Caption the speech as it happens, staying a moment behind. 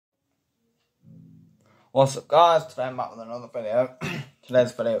What's up guys, today I'm back with another video.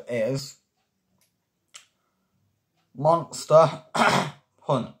 Today's video is Monster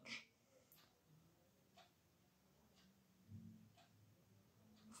Punch.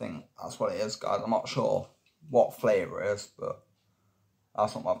 I think that's what it is guys, I'm not sure what flavour it is, but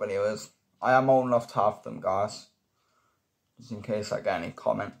that's what my video is. I am old enough to have them guys, just in case I get any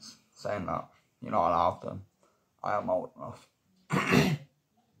comments saying that you're not allowed them. I am old enough.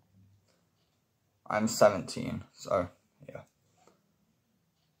 I'm 17, so yeah.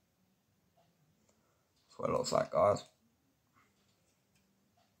 That's what it looks like, guys.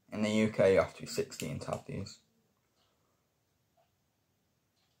 In the UK, you have to be 16 to have these.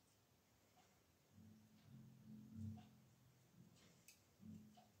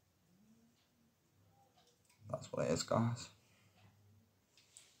 That's what it is, guys.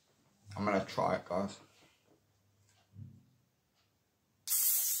 I'm gonna try it, guys.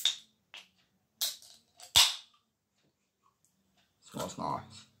 Smells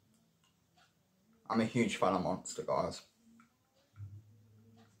nice. I'm a huge fan of Monster, guys.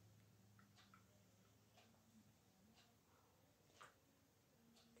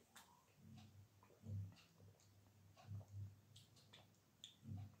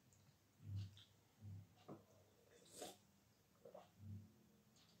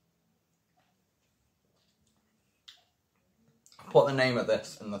 I'll put the name of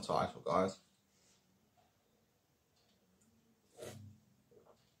this in the title, guys.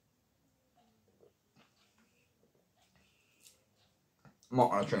 I'm not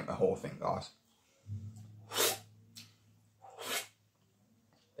going to drink the whole thing, guys.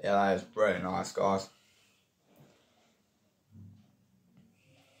 Yeah, that is really nice, guys.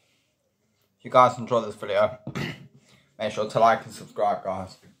 If you guys enjoyed this video, make sure to like and subscribe,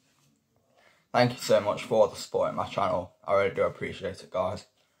 guys. Thank you so much for the support in my channel. I really do appreciate it, guys.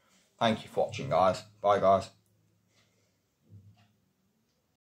 Thank you for watching, guys. Bye, guys.